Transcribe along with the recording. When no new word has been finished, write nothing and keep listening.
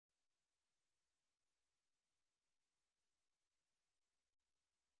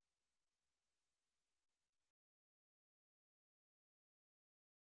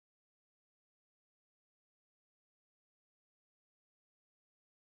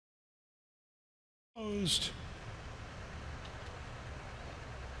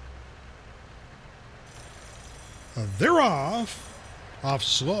They're off. Off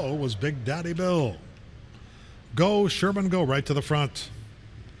slow was Big Daddy Bill. Go, Sherman, go right to the front.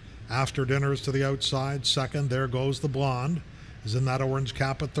 After Dinner's to the outside. Second, there goes the Blonde. Is in that orange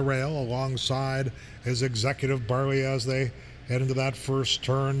cap at the rail. Alongside is Executive Barley as they head into that first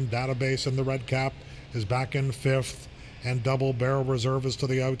turn. Database in the red cap is back in fifth. And Double Barrel Reserve is to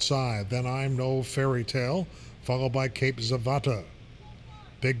the outside. Then I'm No Fairy Tale, followed by Cape Zavata.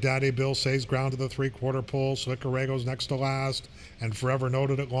 Big Daddy Bill saves ground to the three-quarter pole. Slickerego's next to last. And Forever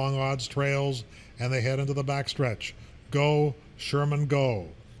Noted at long odds trails. And they head into the backstretch. Go, Sherman, go.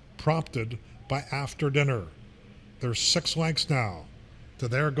 Prompted by After Dinner. There's 6 lengths now to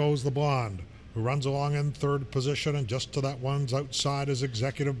There Goes the Blonde, who runs along in third position, and just to that one's outside is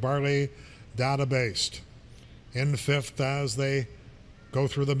Executive Barley, Databased. In fifth as they go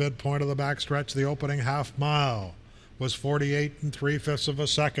through the midpoint of the backstretch, the opening half mile was 48 3/5 of a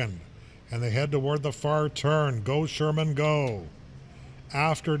second, and they head toward the far turn. Go, Sherman, go.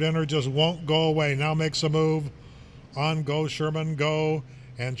 After Dinner just won't go away. Now makes a move on Go, Sherman, go.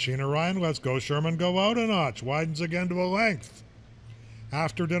 And Sheena Ryan lets Go, Sherman, go out a notch. Widens again to a length.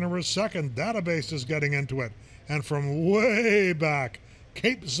 After Dinner is second. Database is getting into it. And from way back,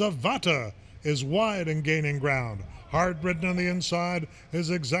 Cape Zavata is wide and gaining ground. Hard ridden on the inside is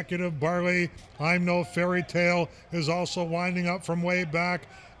Executive Barley. I'm No Fairy Tale is also winding up from way back.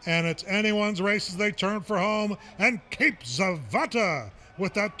 And it's anyone's race as they turn for home. And Cape Zavata,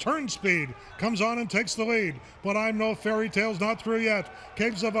 with that turn speed, comes on and takes the lead. But I'm No Fairy Tale's not through yet.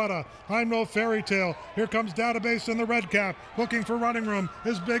 Cape Zavata, I'm No Fairy Tale. Here comes Database in the red cap. Looking for running room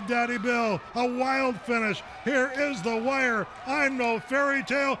is Big Daddy Bill. A wild finish. Here is the wire. I'm No Fairy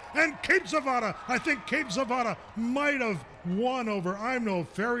Tale and Cape Zavata. I think Cape Zavata might have won over I'm No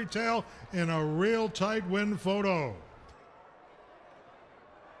Fairy Tale in a real tight win photo.